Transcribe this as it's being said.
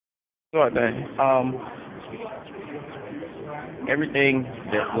What thing? Everything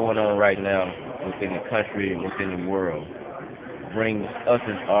that's going on right now within the country and within the world brings us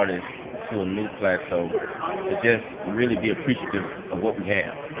as artists to a new plateau to just really be appreciative of what we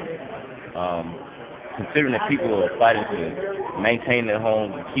have. Considering that people are fighting to maintain their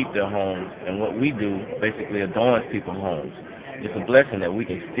homes and keep their homes, and what we do basically adorns people's homes. It's a blessing that we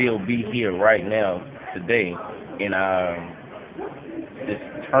can still be here right now today in our this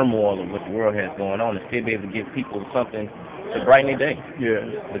turmoil of what the world has going on, and still be able to give people something to brighten their day.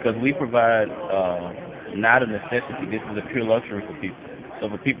 Yeah. Because we provide not a necessity. This is a pure luxury for people. So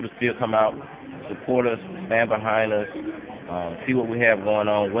for people to still come out, support us, stand behind us, see what we have going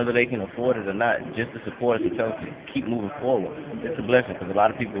on, whether they can afford it or not, just to support us and tell us to keep moving forward. It's a blessing because a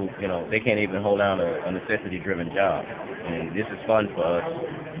lot of people, they can't even hold down a necessity-driven job. And this is fun for us,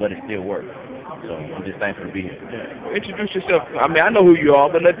 but it still works. So I'm just thankful to be here. Yeah. Introduce yourself. I mean, I know who you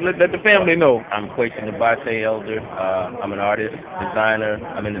are, but let the family know. I'm Quason Nabate Elder. I'm an artist, designer.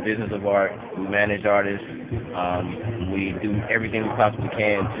 I'm in the business of art. We manage artists. We do everything we possibly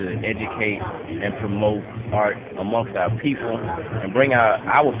can to educate and promote art amongst our people and bring our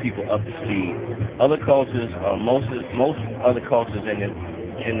people up to speed. Other cultures, most other cultures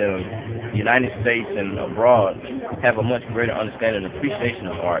in the United States and abroad have a much greater understanding and appreciation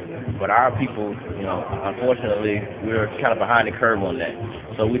of art. But our people, unfortunately, we're kind of behind the curve on that.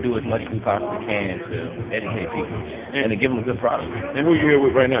 So we do as much as we possibly can to educate people and to give them a good product. And who you here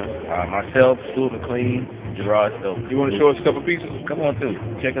with right now? Myself, Stuart McLean, Gerard Stokes. You want to show us a couple pieces? Come on through.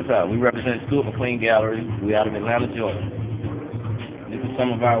 Check us out. We represent Stuart McLean Gallery. We're out of Atlanta, Georgia. This is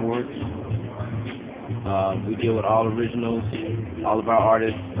some of our work. We deal with all originals. All of our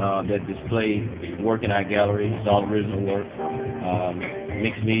artists that display work in our gallery, it's all original work.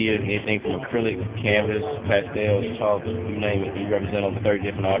 Mixed media, anything from acrylic, canvas, pastels, chalk, you name it. We represent over 30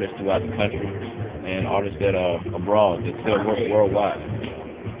 different artists throughout the country and artists that are abroad that still work worldwide.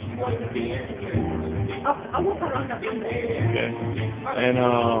 Okay. And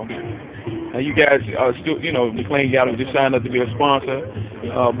you guys are still, McLean Gallery just signed up to be a sponsor,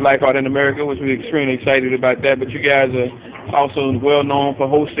 Black Art in America, which we're extremely excited about that. But you guys are also well known for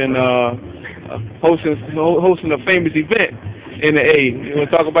hosting a famous event in the A. You want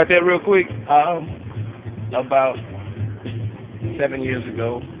to talk about that real quick? About 7 years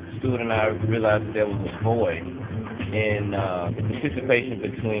ago, Stuart and I realized that there was a void in the participation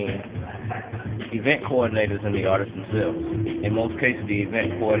between event coordinators and the artists themselves. In most cases, the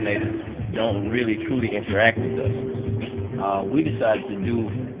event coordinators don't really truly interact with us. We decided to do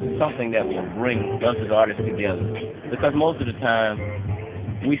something that will bring us as artists together, because most of the time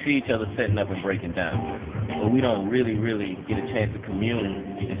we see each other setting up and breaking down, but we don't really get a chance to commune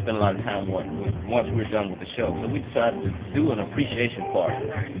and spend a lot of time once we're done with the show. So we decided to do an appreciation party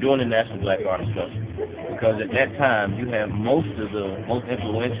during the National Black Artist Festival, because at that time you have most of the most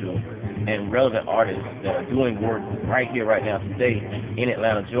influential and relevant artists that are doing work right here, right now, today in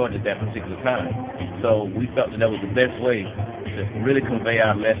Atlanta, Georgia at that particular time. So we felt that was the best way to really convey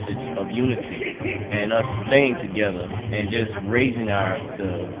our message of unity and us staying together and just raising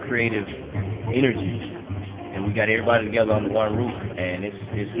the creative energy. And we got everybody together under one roof, and it's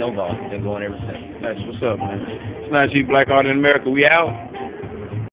snowballing. It's been going ever since. That's what's up, man. It's not Black Art in America. We out.